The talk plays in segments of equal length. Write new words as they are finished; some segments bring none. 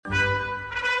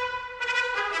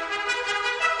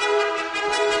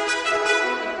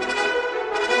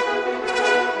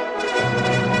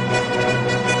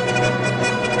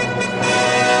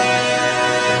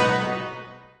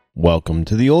Welcome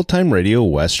to the Old Time Radio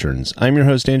Westerns. I'm your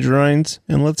host, Andrew Rines,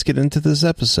 and let's get into this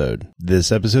episode.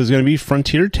 This episode is going to be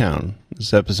Frontier Town.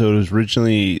 This episode was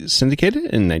originally syndicated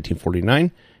in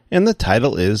 1949, and the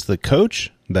title is The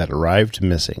Coach That Arrived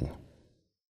Missing.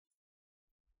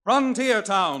 Frontier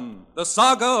Town, the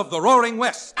saga of the Roaring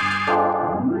West.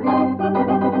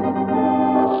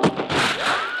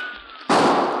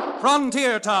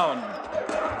 Frontier Town.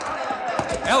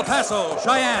 El Paso,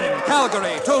 Cheyenne,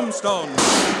 Calgary, Tombstone.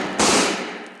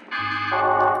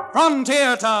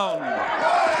 Frontier Town.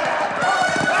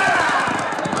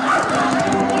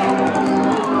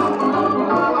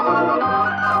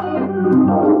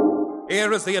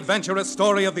 Here is the adventurous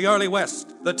story of the early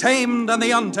West, the tamed and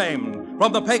the untamed,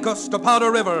 from the Pecos to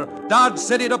Powder River, Dodge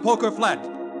City to Poker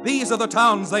Flat. These are the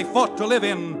towns they fought to live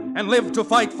in and lived to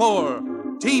fight for,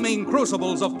 teeming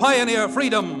crucibles of pioneer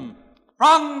freedom.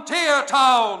 Frontier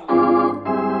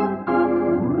Town!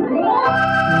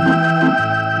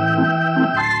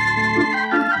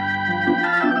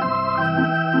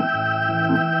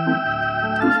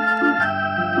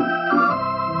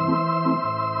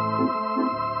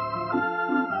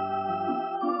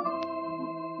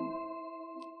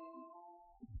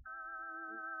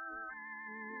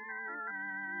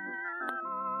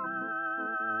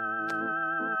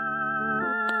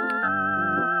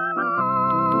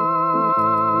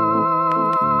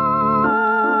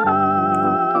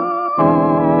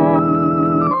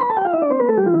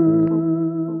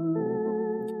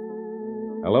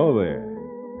 Hello there.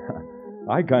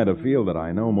 I kind of feel that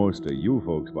I know most of you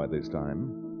folks by this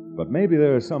time, but maybe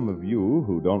there are some of you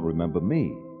who don't remember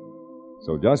me.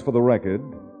 So just for the record,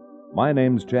 my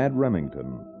name's Chad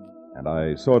Remington, and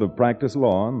I sort of practice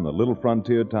law in the little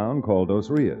frontier town called Dos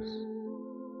Rios.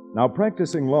 Now,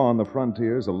 practicing law on the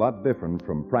frontier is a lot different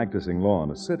from practicing law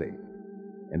in a city.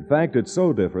 In fact, it's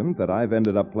so different that I've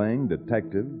ended up playing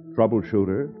detective,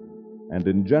 troubleshooter, and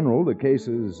in general, the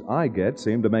cases I get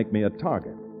seem to make me a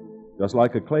target, just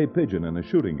like a clay pigeon in a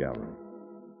shooting gallery.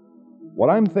 What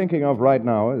I'm thinking of right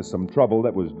now is some trouble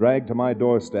that was dragged to my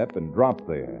doorstep and dropped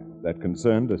there that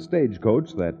concerned a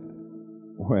stagecoach that,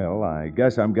 well, I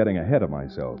guess I'm getting ahead of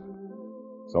myself.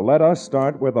 So let us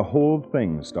start where the whole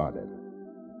thing started.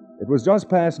 It was just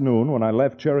past noon when I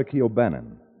left Cherokee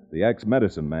O'Bannon, the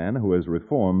ex-medicine man who has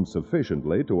reformed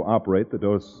sufficiently to operate the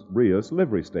Dos Rios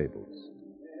livery stables.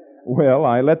 Well,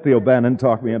 I let the O'Bannon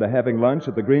talk me into having lunch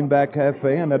at the Greenback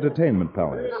Cafe and Entertainment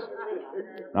Palace.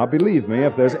 Now, believe me,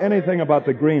 if there's anything about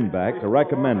the Greenback to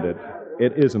recommend it,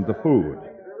 it isn't the food.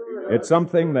 It's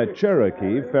something that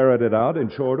Cherokee ferreted out in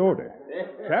short order.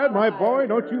 Chad, my boy,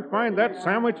 don't you find that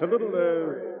sandwich a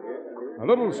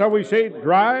little, shall we say,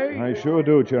 dry? I sure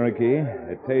do, Cherokee.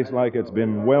 It tastes like it's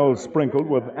been well sprinkled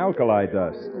with alkali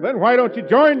dust. Then why don't you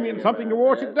join me in something to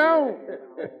wash it down?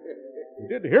 You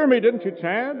did hear me, didn't you,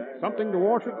 Chad? Something to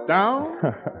wash it down?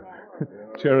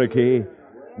 Cherokee,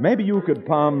 maybe you could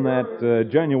palm that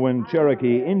genuine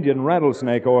Cherokee Indian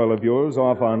rattlesnake oil of yours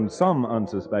off on some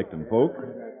unsuspecting folk,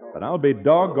 but I'll be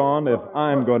doggone if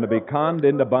I'm going to be conned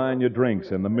into buying your drinks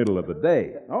in the middle of the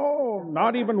day. Oh,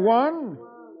 not even one?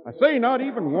 I say not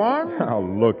even one? Now,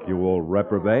 look, you old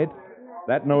reprobate.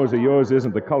 That nose of yours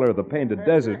isn't the color of the painted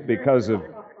desert because of...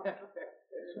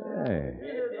 Say...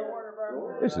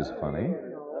 This is funny.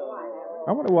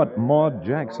 I wonder what Maud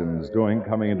Jackson's doing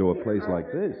coming into a place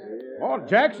like this. Maud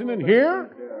Jackson in here?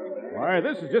 Why,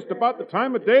 this is just about the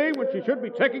time of day when she should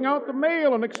be checking out the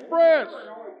mail and express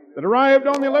that arrived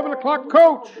on the 11 o'clock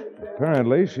coach.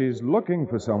 Apparently, she's looking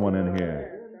for someone in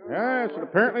here. Yes, and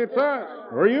apparently it's us.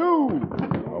 Who are you?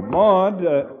 Oh, Maud,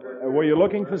 were you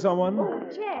looking for someone?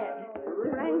 Chad. The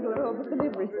wrangler over at the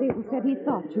livery stable said he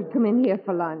thought you'd come in here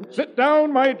for lunch. Sit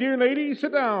down, my dear lady,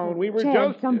 sit down. We were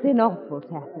Chad, just... something awful's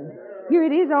happened. Here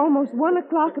it is, almost 1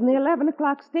 o'clock, and the 11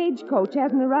 o'clock stagecoach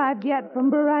hasn't arrived yet from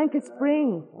Barranca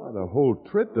Springs. Well, the whole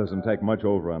trip doesn't take much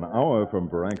over an hour from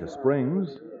Barranca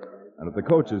Springs. And if the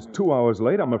coach is 2 hours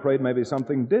late, I'm afraid maybe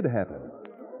something did happen.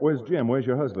 Where's Jim? Where's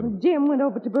your husband? Jim went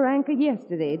over to Barranca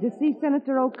yesterday to see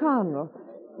Senator O'Connell.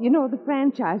 You know, the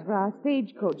franchise for our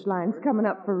stagecoach line's coming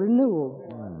up for renewal.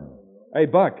 Hey,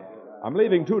 Buck, I'm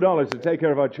leaving $2 to take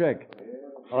care of our check.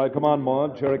 All right, come on,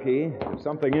 Maud, Cherokee. If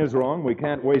something is wrong, we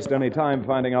can't waste any time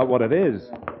finding out what it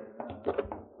is.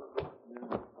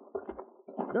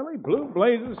 Billy Blue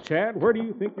Blazes, Chad, where do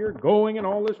you think you're going in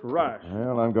all this rush?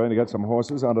 Well, I'm going to get some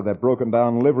horses out of that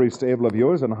broken-down livery stable of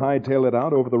yours and hightail it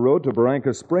out over the road to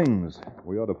Barranca Springs.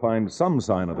 We ought to find some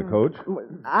sign of the coach.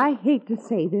 I hate to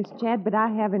say this, Chad, but I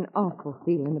have an awful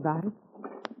feeling about it.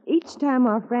 Each time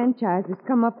our franchise has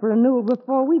come up for renewal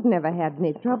before, we've never had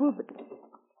any trouble, but...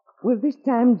 Well, this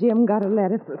time Jim got a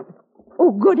letter from... Oh,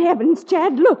 good heavens,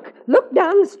 Chad, look. Look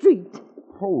down the street.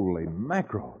 Holy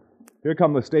mackerel. Here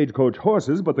come the stagecoach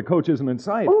horses, but the coach isn't in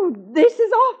sight. Oh, this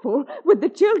is awful. With the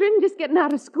children just getting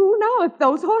out of school now, if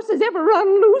those horses ever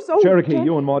run loose... Oh, Cherokee, Chad.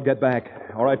 you and Maud get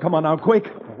back. All right, come on now, quick.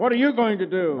 What are you going to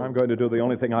do? I'm going to do the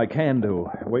only thing I can do.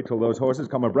 Wait till those horses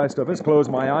come abreast of us, close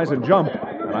my eyes, and jump.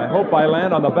 And I hope I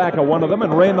land on the back of one of them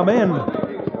and rein them in.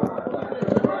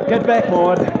 Get back,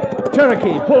 Maud.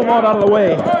 Cherokee, pull Maud out of the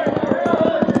way.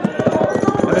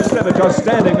 And instead of just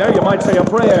standing there, you might say a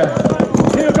prayer.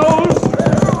 Here goes.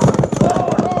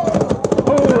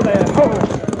 Oh, there.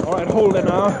 Oh. All right, hold it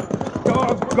now.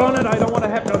 Doggone it, I don't want to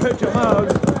have to hurt your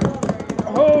mouths.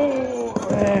 Oh,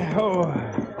 there. Oh.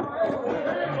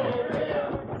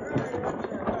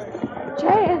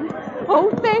 Chad.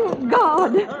 Oh, thank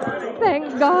God.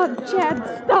 Thank God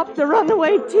Chad stopped the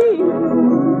runaway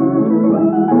team.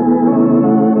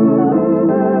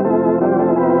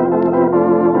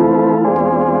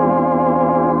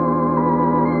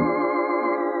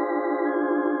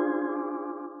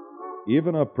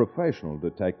 Even a professional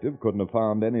detective couldn't have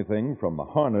found anything from the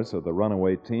harness of the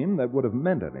runaway team that would have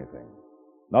meant anything.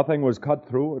 Nothing was cut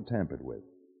through or tampered with.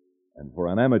 And for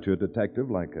an amateur detective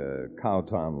like a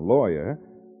Cowtown lawyer,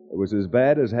 it was as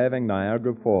bad as having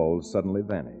Niagara Falls suddenly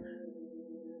vanish.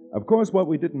 Of course, what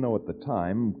we didn't know at the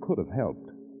time could have helped,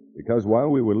 because while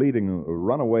we were leading a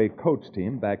runaway coach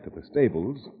team back to the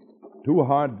stables, two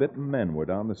hard-bitten men were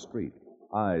down the street,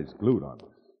 eyes glued on us.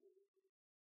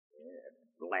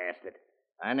 Blast it.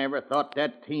 I never thought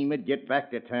that team would get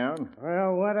back to town.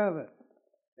 Well, what of it?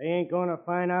 They ain't going to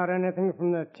find out anything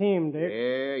from the team, Dick.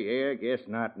 Yeah, guess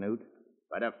not, Newt.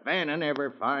 But if Fannin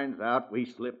ever finds out we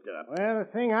slipped up... Well, the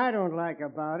thing I don't like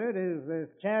about it is this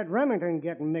Chad Remington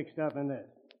getting mixed up in this.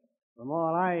 From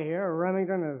all I hear,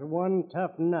 Remington is one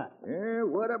tough nut. Yeah,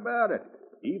 what about it?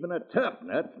 Even a tough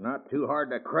nut's not too hard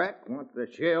to crack once the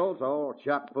shell's all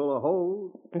shot full of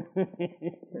holes.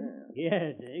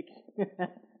 Yeah, Dick.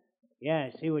 Yeah,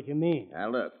 I see what you mean. Now,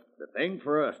 look, the thing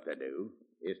for us to do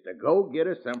is to go get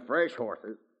us some fresh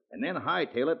horses and then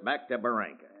hightail it back to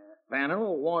Barranca. Fannin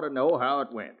will want to know how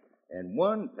it went. And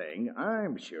one thing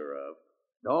I'm sure of,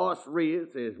 Dos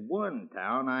Rios is one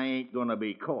town I ain't going to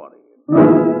be caught in.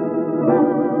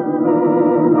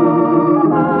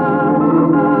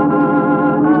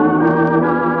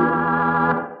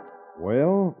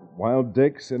 Well, while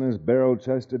Dix and his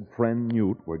barrel-chested friend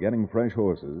Newt were getting fresh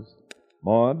horses,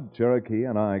 Maud, Cherokee,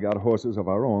 and I got horses of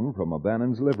our own from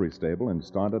O'Bannon's livery stable and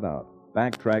started out,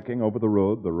 backtracking over the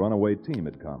road the runaway team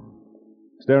had come,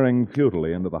 staring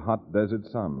futilely into the hot desert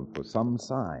sun for some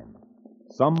sign,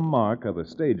 some mark of the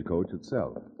stagecoach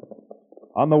itself.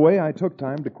 On the way, I took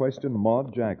time to question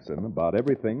Maud Jackson about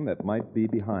everything that might be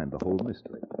behind the whole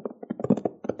mystery.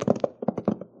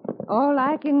 All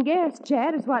I can guess,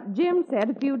 Chad, is what Jim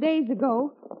said a few days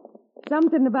ago.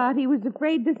 Something about he was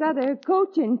afraid this other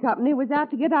coaching company was out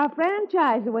to get our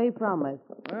franchise away from us.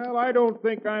 Well, I don't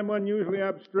think I'm unusually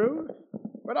abstruse,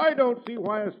 but I don't see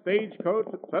why a stagecoach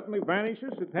that suddenly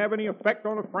vanishes should have any effect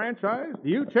on a franchise. Do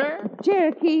you, Chad?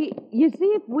 Cherokee, you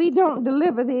see, if we don't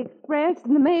deliver the express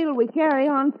and the mail we carry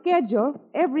on schedule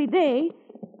every day,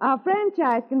 our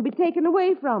franchise can be taken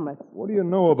away from us. What do you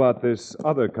know about this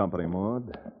other company,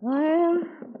 Maud? Well,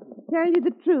 tell you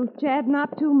the truth, Chad,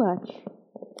 not too much.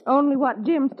 Only what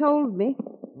Jim's told me.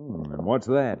 And what's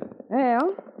that?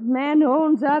 Well, the man who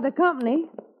owns the other company,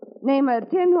 name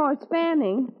of Tin Horse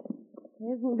Fanning,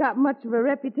 hasn't got much of a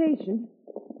reputation.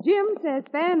 Jim says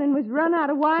Fannin was run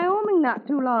out of Wyoming not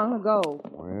too long ago.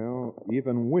 Well,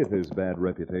 even with his bad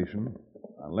reputation,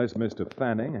 unless Mr.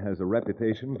 Fanning has a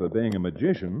reputation for being a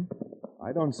magician,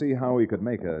 I don't see how he could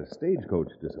make a stagecoach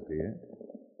disappear.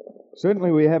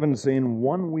 Certainly we haven't seen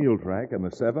one wheel track in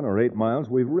the 7 or 8 miles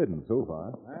we've ridden so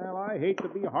far. Well, I hate to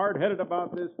be hard-headed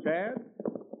about this, Chad.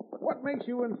 What makes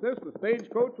you insist the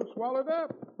stagecoach was swallowed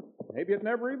up? Maybe it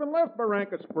never even left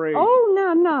Barranca Springs. Oh,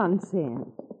 now, nonsense.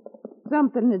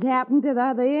 Something had happened to the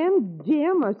other end.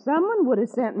 Jim or someone would have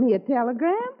sent me a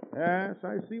telegram. Yes,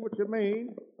 I see what you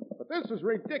mean. But this is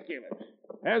ridiculous.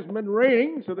 Hasn't been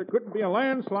raining, so there couldn't be a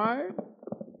landslide.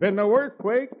 Been no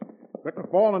earthquake. Couldn't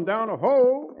have fallen down a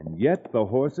hole. And yet the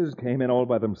horses came in all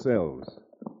by themselves.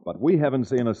 But we haven't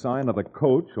seen a sign of the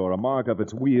coach or a mark of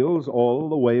its wheels all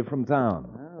the way from town.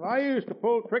 Well, I used to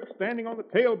pull tricks standing on the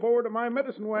tailboard of my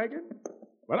medicine wagon,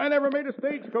 but I never made a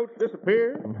stagecoach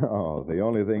disappear. No, the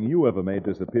only thing you ever made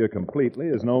disappear completely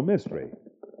is no mystery.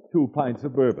 2 pints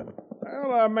of bourbon.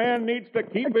 Well, a man needs to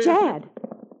keep his... Chad,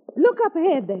 look up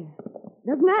ahead there.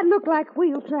 Doesn't that look like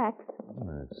wheel tracks?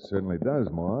 It certainly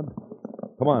does, Maud.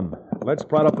 Come on, let's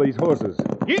prod up these horses.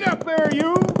 Get up there,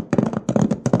 you!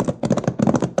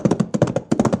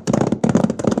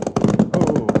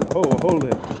 Oh, hold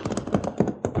it.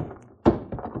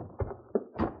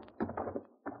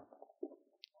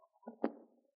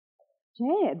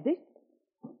 Chad, this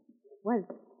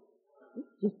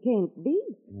just can't be.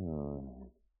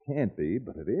 Can't be,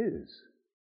 but it is.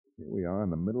 Here we are in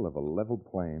the middle of a level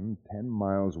plain, 10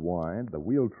 miles wide. The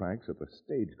wheel tracks of the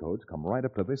stagecoach come right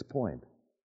up to this point.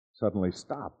 Suddenly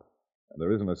stop. And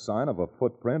there isn't a sign of a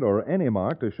footprint or any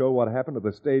mark to show what happened to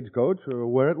the stagecoach or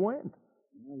where it went.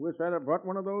 I wish I'd have brought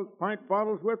one of those pint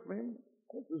bottles with me.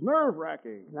 This is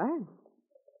nerve-wracking. Right.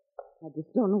 I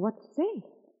just don't know what to say.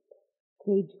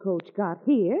 Stagecoach got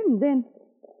here, and then...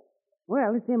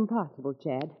 Well, it's impossible,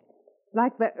 Chad.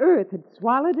 Like the earth had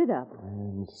swallowed it up.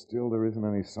 And still there isn't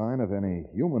any sign of any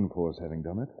human force having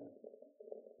done it.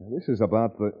 Now, this is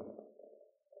about the...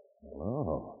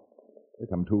 Oh, here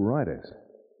come two riders.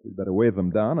 We'd better wave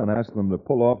them down and ask them to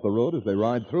pull off the road as they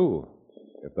ride through.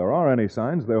 If there are any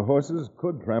signs, their horses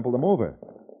could trample them over.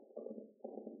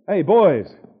 Hey,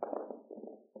 boys.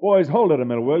 Boys, hold it a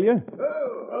minute, will you?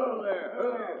 Oh, there.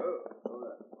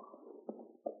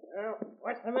 Well,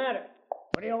 what's the matter?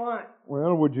 What do you want?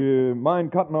 Well, would you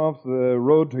mind cutting off the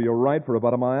road to your right for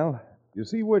about a mile? You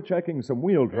see, we're checking some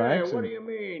wheel tracks. Hey, what do you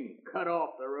mean, cut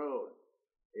off the road?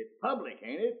 It's public,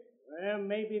 ain't it? Well,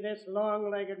 maybe this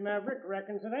long-legged maverick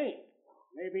reckons it ain't.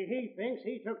 Maybe he thinks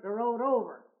he took the road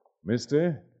over.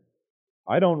 Mister,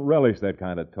 I don't relish that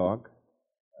kind of talk.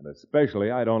 And especially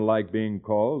I don't like being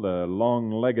called a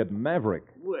long-legged maverick.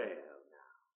 Well,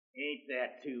 now, ain't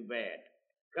that too bad?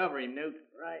 Cover him, Newt.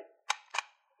 Right.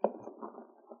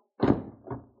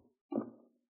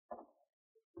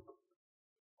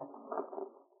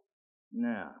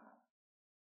 Now,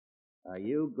 are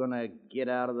you gonna get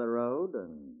out of the road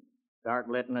and start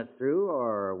letting us through,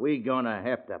 or are we gonna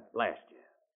have to blast you?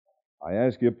 I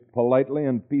ask you politely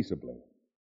and peaceably.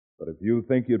 But if you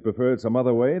think you'd prefer it some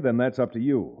other way, then that's up to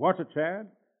you. Watch it, Chad.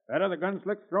 That other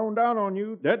gunslick's thrown down on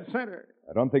you, dead center.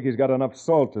 I don't think he's got enough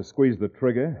salt to squeeze the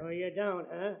trigger. Oh, you don't,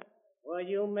 huh? Well,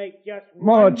 you'll make just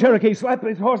More, one... Cherokee, slap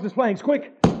his horse's flanks,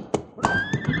 quick!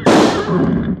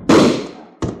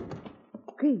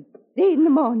 Great day in the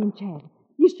morning, Chad.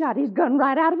 You shot his gun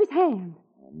right out of his hand.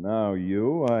 Now,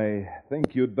 I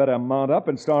think you'd better mount up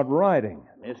and start riding.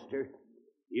 Mister,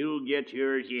 you'll get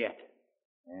yours yet.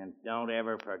 And don't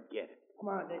ever forget it. Come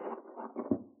on, Dick.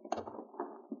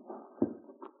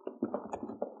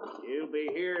 You'll be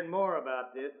hearing more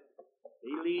about this.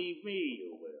 Believe me,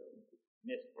 you will.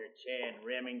 Mr. Chad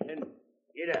Remington,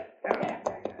 get up.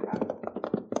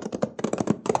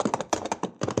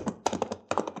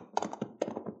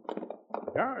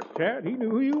 Gosh, Chad, he knew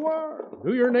who you are.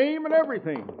 Knew your name and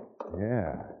everything.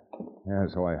 Yeah,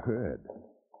 so I heard.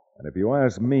 And if you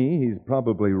ask me, he's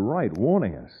probably right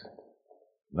warning us.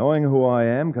 Knowing who I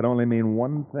am can only mean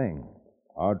one thing.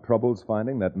 Our troubles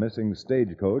finding that missing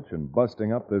stagecoach and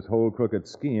busting up this whole crooked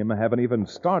scheme haven't even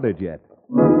started yet.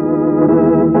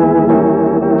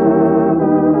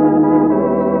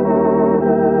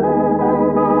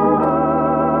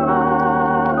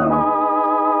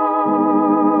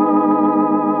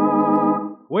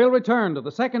 We'll return to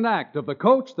the second act of The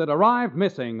Coach That Arrived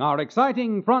Missing, our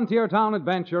exciting frontier town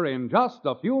adventure, in just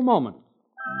a few moments.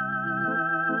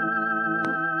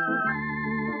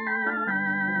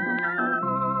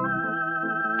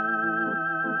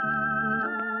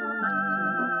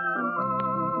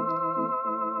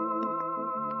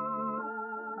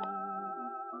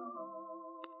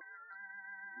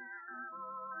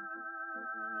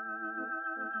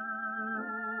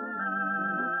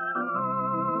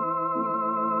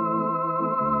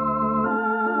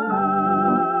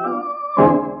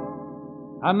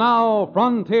 And now,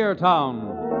 Frontier Town.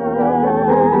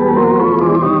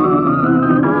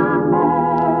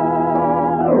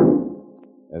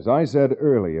 As I said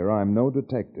earlier, I'm no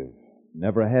detective.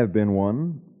 Never have been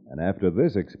one, and after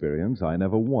this experience, I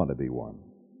never want to be one.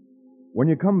 When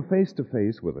you come face to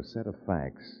face with a set of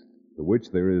facts to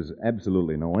which there is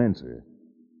absolutely no answer,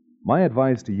 my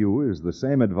advice to you is the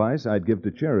same advice I'd give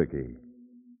to Cherokee.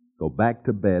 Go back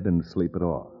to bed and sleep it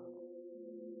off.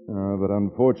 But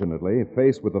unfortunately,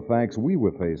 faced with the facts we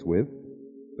were faced with,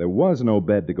 there was no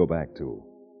bed to go back to.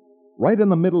 Right in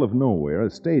the middle of nowhere, a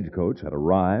stagecoach had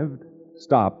arrived,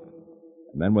 stopped,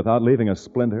 and then without leaving a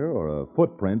splinter or a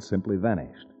footprint, simply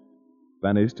vanished.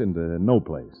 Vanished into no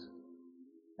place.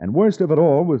 And worst of it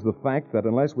all was the fact that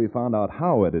unless we found out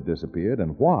how it had disappeared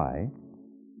and why,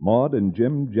 Maud and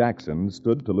Jim Jackson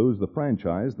stood to lose the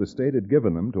franchise the state had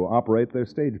given them to operate their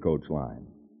stagecoach line.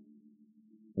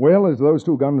 Well, as those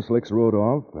two gunslicks rode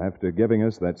off, after giving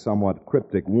us that somewhat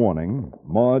cryptic warning,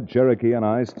 Maud, Cherokee, and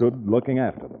I stood looking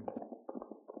after them.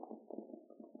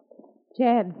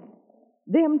 Chad,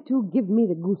 Them two give me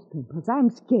the goose pimples. I'm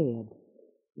scared.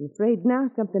 I'm afraid now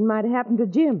something might have happened to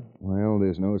Jim. Well,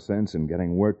 there's no sense in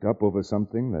getting worked up over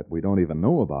something that we don't even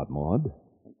know about, Maud.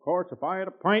 Of course, if I had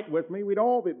a pint with me, we'd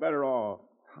all be better off.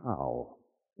 How?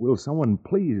 Will someone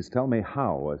please tell me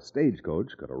how a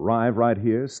stagecoach could arrive right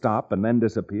here, stop, and then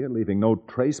disappear, leaving no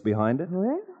trace behind it?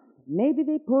 Well, maybe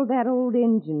they pulled that old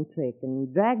engine trick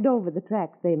and dragged over the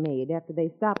tracks they made after they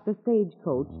stopped the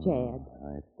stagecoach, Chad.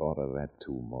 I thought of that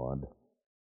too, Maud.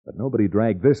 But nobody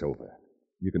dragged this over.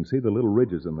 You can see the little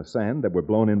ridges in the sand that were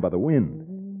blown in by the wind.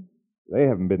 Mm-hmm. They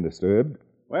haven't been disturbed.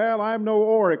 Well, I'm no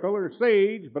oracle or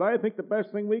sage, but I think the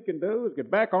best thing we can do is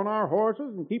get back on our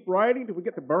horses and keep riding till we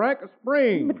get to Barranca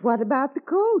Springs. But what about the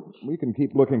coach? We can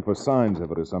keep looking for signs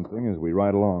of it or something as we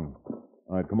ride along.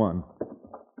 All right, come on.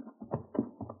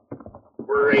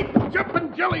 Great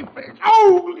jumping jellyfish!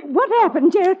 Oh! What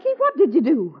happened, Cherokee? What did you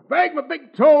do? Bag my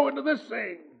big toe into this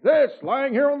thing. This,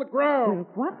 lying here on the ground.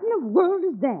 Well, what in the world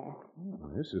is that?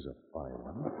 This is a fine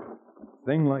one. A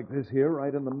thing like this here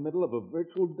right in the middle of a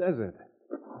virtual desert.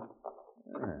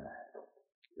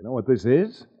 You know what this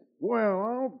is? Well,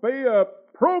 I'll be a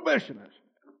prohibitionist.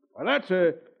 Well,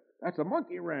 that's a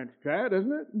monkey wrench, Chad,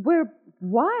 isn't it? Well,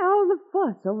 why all the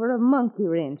fuss over a monkey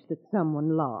wrench that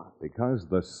someone lost? Because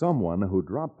the someone who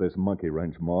dropped this monkey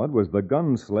wrench, Maud, was the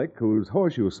gunslick whose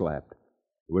horseshoe slapped.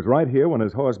 It was right here when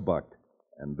his horse bucked.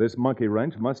 And this monkey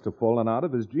wrench must have fallen out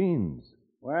of his jeans.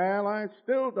 Well, I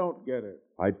still don't get it.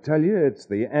 I tell you, it's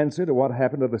the answer to what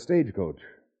happened to the stagecoach.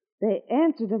 The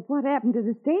answer to what happened to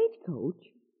the stagecoach?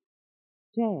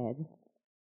 Chad,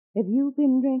 have you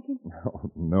been drinking? Oh,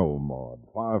 no, Maud.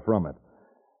 Far from it.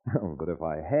 But if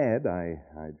I had,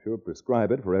 I'd sure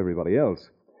prescribe it for everybody else.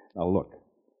 Now, look.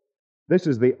 This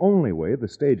is the only way the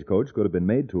stagecoach could have been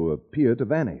made to appear to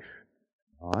vanish.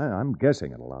 I'm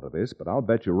guessing at a lot of this, but I'll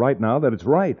bet you right now that it's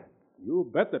right.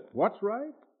 You bet that what's right?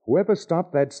 Whoever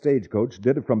stopped that stagecoach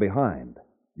did it from behind.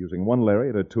 Using one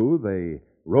lariat or two, they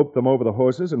roped them over the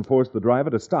horses and forced the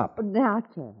driver to stop. Now,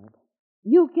 Chad,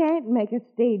 you can't make a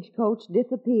stagecoach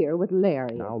disappear with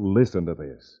lariats. Now, listen to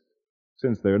this.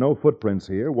 Since there are no footprints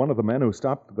here, one of the men who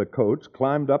stopped the coach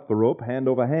climbed up the rope hand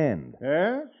over hand.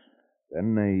 Yes?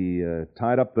 Then they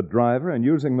tied up the driver and,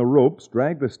 using the ropes,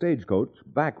 dragged the stagecoach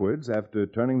backwards after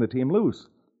turning the team loose.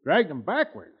 Dragged them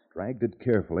backwards? Dragged it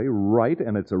carefully right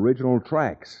in its original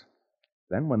tracks.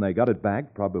 Then, when they got it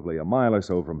back, probably a mile or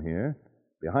so from here,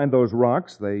 behind those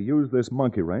rocks, they used this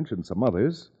monkey wrench and some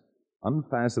others,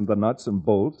 unfastened the nuts and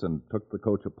bolts, and took the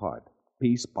coach apart,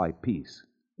 piece by piece.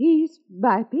 Piece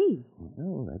by piece?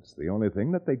 Well, that's the only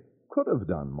thing that they could have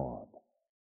done, Maud.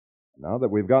 Now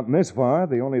that we've gotten this far,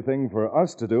 the only thing for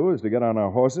us to do is to get on our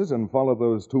horses and follow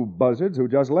those two buzzards who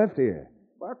just left here.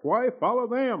 But why follow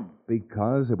them?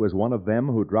 Because it was one of them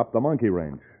who dropped the monkey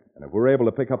wrench. And if we're able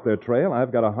to pick up their trail,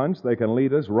 I've got a hunch they can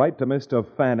lead us right to Mr.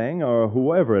 Fanning or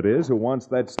whoever it is who wants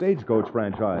that stagecoach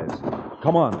franchise.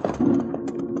 Come on.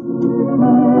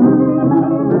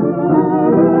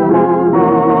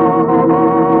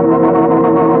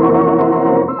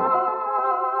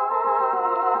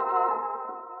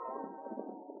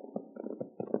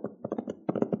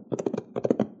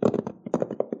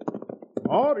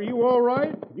 Maud, are you all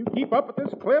right? You keep up at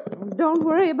this clip? Don't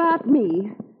worry about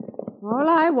me. All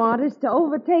I want is to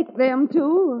overtake them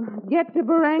two, get to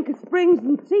Barranca Springs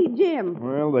and see Jim.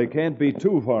 Well, they can't be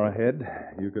too far ahead.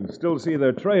 You can still see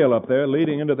their trail up there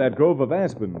leading into that grove of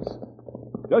aspens.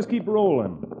 Just keep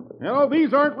rolling. You know,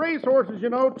 these aren't race horses, you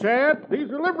know, Chad. These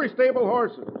are livery stable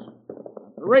horses.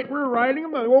 At the rate we're riding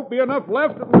them, there won't be enough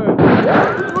left of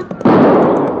the...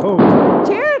 Oh.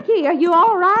 Cherokee, are you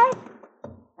all right?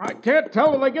 I can't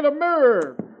tell till I get a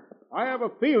mirror. I have a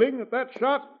feeling that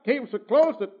shot came so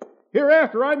close that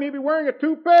hereafter I may be wearing a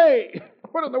toupee.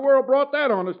 What in the world brought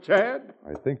that on us, Chad?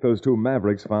 I think those two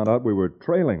mavericks found out we were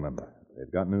trailing them.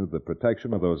 They've gotten into the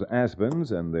protection of those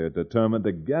aspens, and they're determined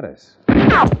to get us.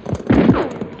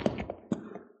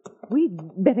 We'd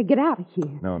better get out of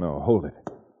here. No, hold it.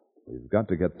 We've got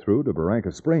to get through to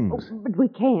Barranca Springs. Oh, but we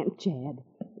can't, Chad.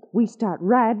 We start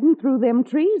riding through them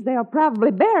trees, they'll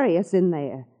probably bury us in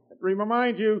there. Let me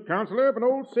remind you, Counselor, of an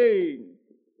old saying.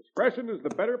 Discretion is the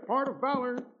better part of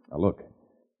valor. Now, look.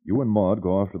 You and Maud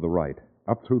go off to the right,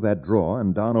 up through that draw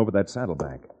and down over that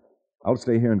saddleback. I'll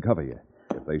stay here and cover you.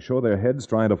 If they show their heads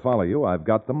trying to follow you, I've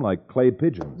got them like clay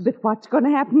pigeons. But what's going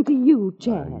to happen to you,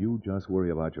 Chad? You just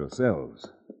worry about yourselves.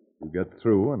 You get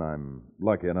through, and I'm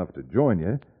lucky enough to join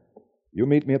you. You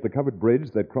meet me at the covered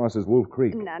bridge that crosses Wolf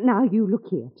Creek. Now, you look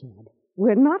here, Chad.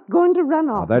 We're not going to run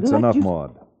off. Now, that's enough,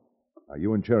 Maud. Now,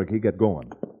 you and Cherokee get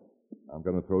going. I'm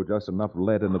going to throw just enough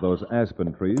lead into those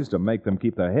aspen trees to make them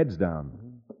keep their heads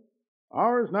down.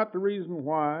 Ours not the reason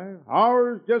why.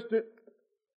 Ours just it.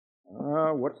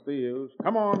 What's the use?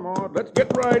 Come on, Maud. Let's get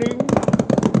riding.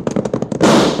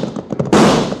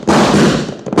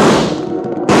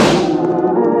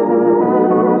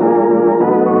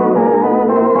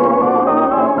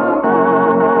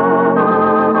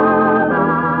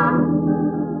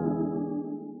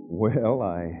 Well,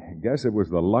 I guess it was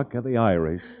the luck of the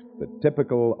Irish, the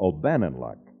typical O'Bannon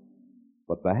luck.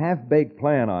 But the half-baked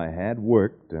plan I had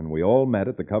worked, and we all met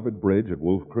at the covered bridge at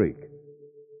Wolf Creek.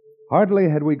 Hardly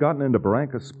had we gotten into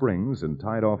Barranca Springs and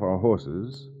tied off our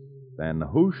horses, then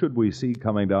who should we see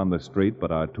coming down the street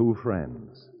but our two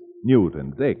friends, Newt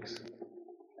and Dix.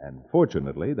 And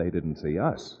fortunately, they didn't see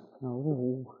us.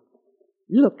 Oh,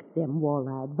 look at them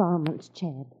wall-eyed varmints,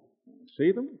 Chad.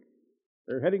 See them?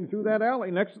 They're heading through that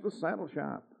alley next to the saddle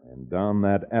shop. And down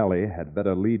that alley had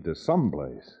better lead to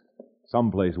someplace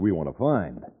we want to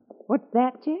find. What's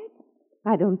that, Chad?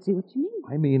 I don't see what you mean.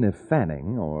 I mean, if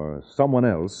Fanning or someone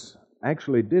else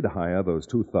actually did hire those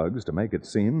two thugs to make it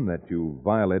seem that you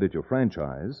violated your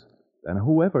franchise, then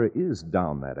whoever is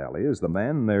down that alley is the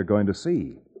man they're going to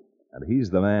see. And he's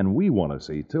the man we want to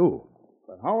see, too.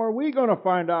 But how are we going to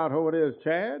find out who it is,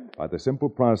 Chad? By the simple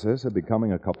process of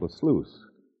becoming a couple of sleuths.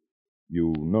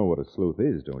 You know what a sleuth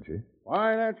is, don't you?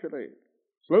 Why, naturally.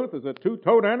 Sleuth is a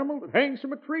two-toed animal that hangs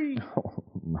from a tree. Oh,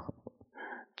 no.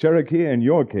 Cherokee, in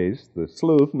your case, the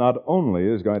sleuth not only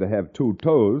is going to have two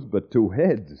toes, but two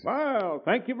heads. Well,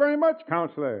 thank you very much,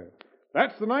 Counselor.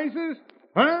 That's the nicest.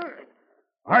 Huh?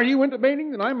 Are you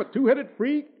intimating that I'm a two-headed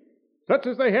freak, such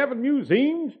as they have in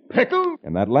museums? Pickled?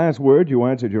 In that last word, you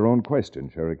answered your own question,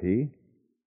 Cherokee.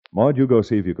 Maud, you go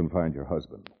see if you can find your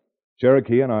husband.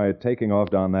 Cherokee and I are taking off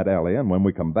down that alley, and when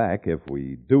we come back, if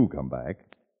we do come back,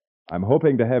 I'm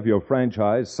hoping to have your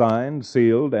franchise signed,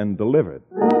 sealed, and delivered.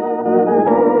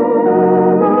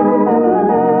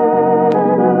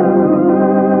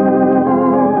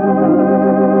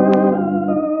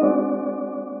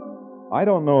 I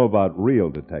don't know about real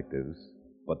detectives,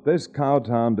 but this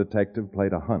Cowtown detective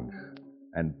played a hunch,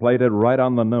 and played it right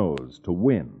on the nose to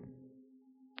win.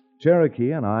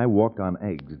 Cherokee and I walked on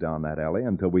eggs down that alley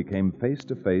until we came face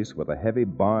to face with a heavy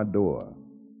barred door.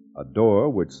 A door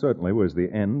which certainly was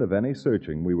the end of any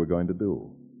searching we were going to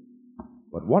do.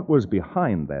 But what was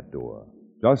behind that door,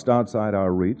 just outside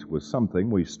our reach, was something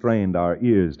we strained our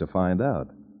ears to find out.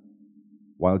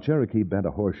 While Cherokee bent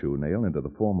a horseshoe nail into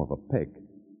the form of a pick,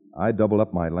 I doubled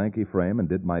up my lanky frame and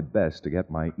did my best to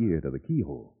get my ear to the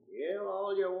keyhole. Yell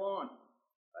all you want,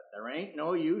 but there ain't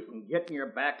no use in getting your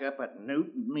back up at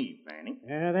Newt and me, Fanning.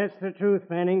 Yeah, that's the truth,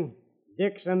 Fanning.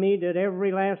 Dix and me did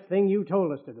every last thing you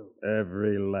told us to do.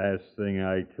 Every last thing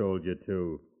I told you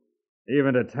to.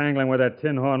 Even to tangling with that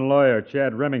tin-horn lawyer,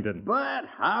 Chad Remington. But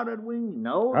how did we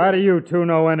know? How do you two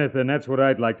know anything? That's what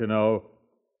I'd like to know.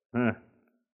 Huh.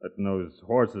 Letting those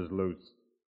horses loose.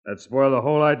 That'd spoil the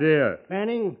whole idea.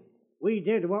 Fanning, we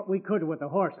did what we could with the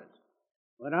horses.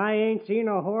 But I ain't seen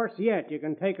a horse yet you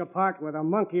can take apart with a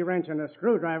monkey wrench and a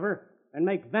screwdriver and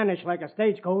make vanish like a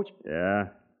stagecoach. Yeah?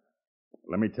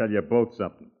 Let me tell you both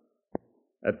something.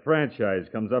 That franchise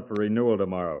comes up for renewal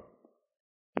tomorrow.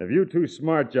 If you two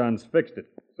smart Johns fixed it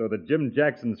so that Jim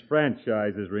Jackson's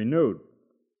franchise is renewed,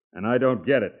 and I don't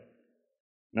get it,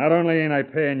 not only ain't I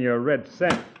paying you a red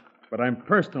cent, but I'm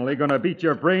personally going to beat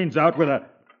your brains out with a...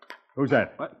 Who's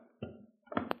that? What?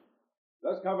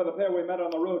 Just cover the pair we met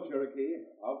on the road, Cherokee.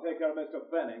 I'll take care of Mr.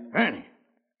 Fanning. Fanning?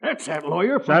 That's that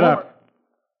lawyer from... Shut up.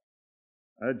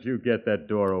 How'd you get that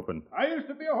door open? I used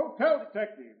to be a hotel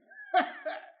detective.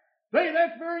 Say,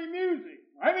 that's very amusing.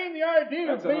 I mean, the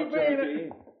idea of being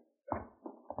made...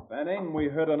 Fanning, we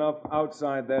heard enough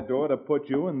outside that door to put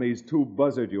you and these two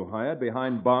buzzards you hired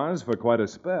behind bars for quite a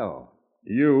spell.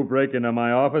 You break into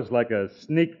my office like a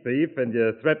sneak thief and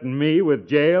you threaten me with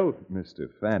jail? Mr.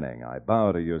 Fanning, I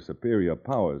bow to your superior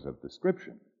powers of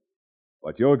description.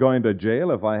 But you're going to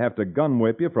jail if I have to gun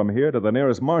whip you from here to the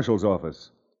nearest marshal's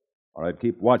office. All right,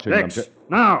 keep watching Dix, them.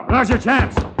 now's your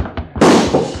chance.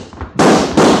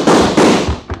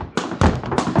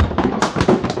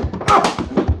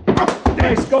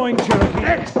 Nice going, Cherokee.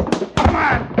 Dix, come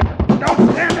on.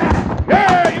 Don't stand there.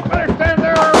 Yeah, you better stand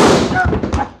there.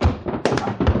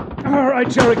 All right,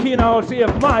 Cherokee, now I'll see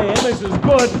if my aim is as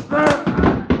good.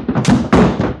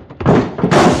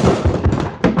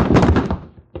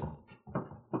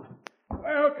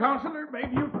 Well, Counselor,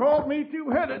 maybe you called me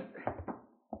two-headed.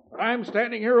 But I'm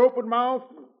standing here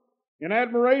open-mouthed in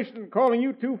admiration and calling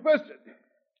you two-fisted.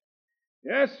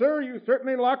 Yes, sir, you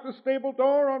certainly locked the stable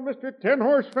door on Mr.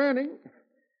 Ten-Horse Fanning.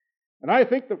 And I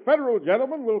think the federal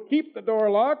gentleman will keep the door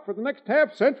locked for the next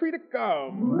half-century to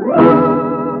come.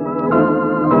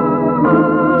 Jim,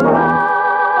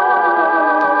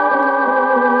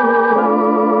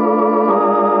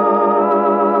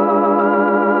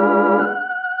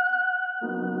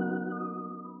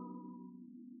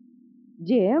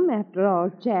 after all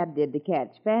Chad did to catch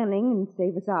Fanning and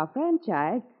save us our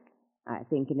franchise, I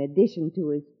think in addition to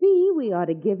his fee, we ought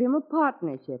to give him a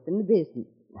partnership in the business.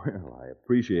 Well, I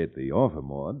appreciate the offer,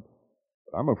 Maud,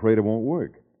 but I'm afraid it won't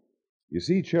work. You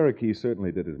see, Cherokee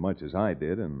certainly did as much as I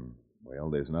did, and, well,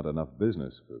 there's not enough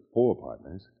business for 4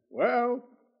 partners. Well,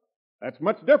 that's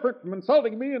much different from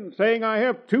insulting me and saying I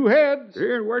have 2 heads.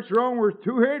 And what's wrong with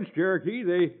 2 heads, Cherokee?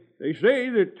 They say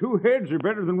that 2 heads are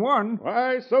better than 1.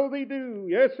 Why, so they do.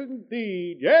 Yes,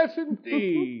 indeed. Yes,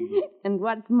 indeed. And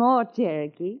what's more,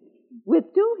 Cherokee,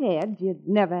 with 2 heads, you'd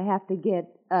never have to get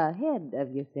ahead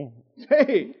of yourself.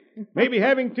 Say, maybe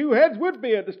having 2 heads would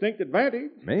be a distinct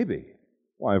advantage. Maybe.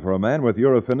 Why, for a man with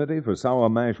your affinity for sour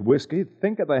mash whiskey,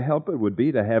 think of the help it would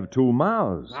be to have 2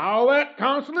 mouths. Now that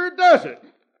counselor does it.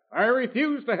 I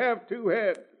refuse to have 2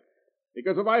 heads.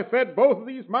 Because if I fed both of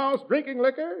these mouths drinking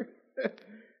liquor,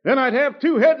 then I'd have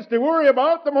 2 heads to worry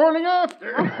about the morning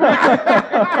after.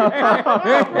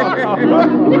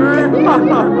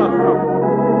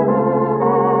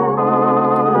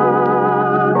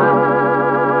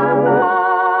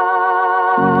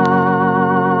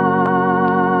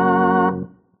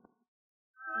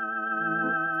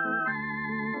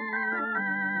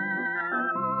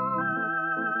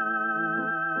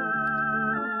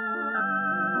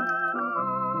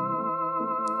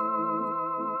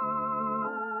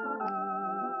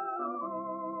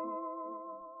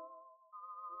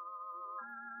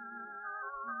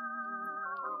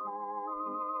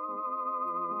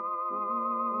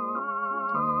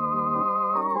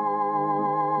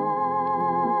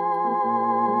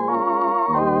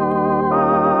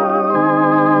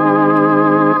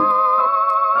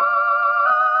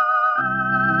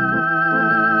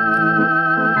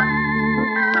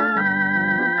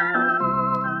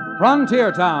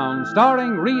 Frontier Town,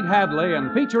 starring Reed Hadley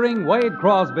and featuring Wade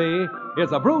Crosby,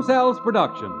 is a Bruce Ells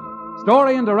production.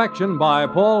 Story and direction by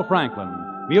Paul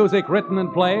Franklin. Music written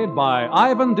and played by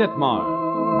Ivan Ditmar.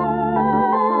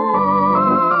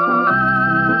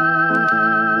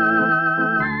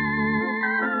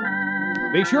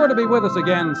 Be sure to be with us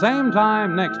again same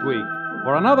time next week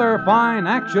for another fine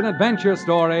action-adventure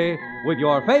story with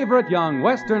your favorite young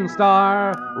Western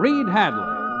star, Reed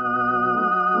Hadley.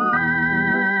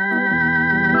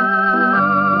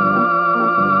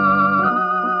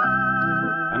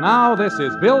 And now this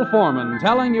is Bill Foreman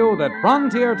telling you that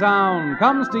Frontier Town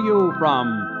comes to you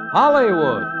from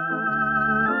Hollywood.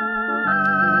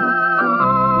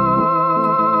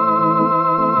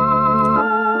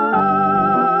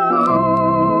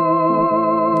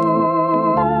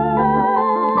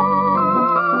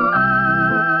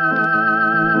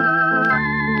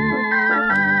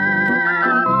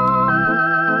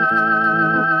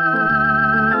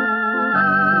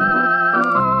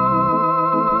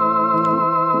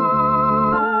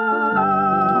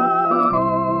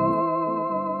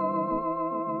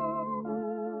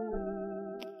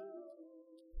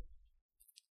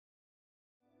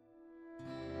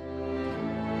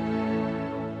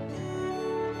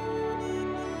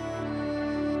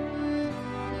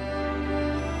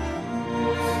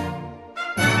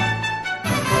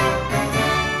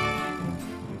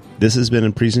 This has been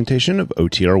a presentation of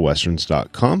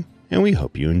OTRWesterns.com, and we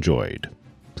hope you enjoyed.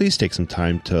 Please take some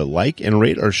time to like and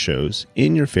rate our shows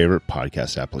in your favorite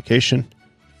podcast application.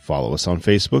 Follow us on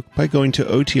Facebook by going to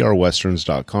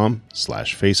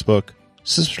OTRWesterns.com/Facebook.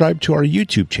 Subscribe to our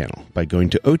YouTube channel by going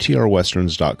to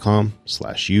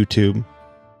OTRWesterns.com/YouTube.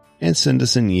 And send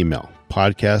us an email,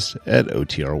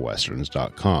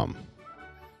 podcast@OTRWesterns.com.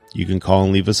 You can call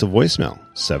and leave us a voicemail,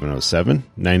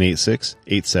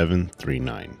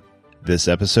 707-986-8739. This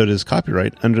episode is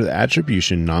copyright under the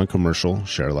Attribution Non-Commercial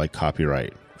Share-alike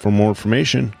copyright. For more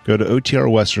information, go to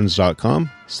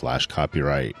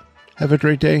OTRWesterns.com/copyright. Have a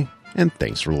great day, and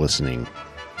thanks for listening.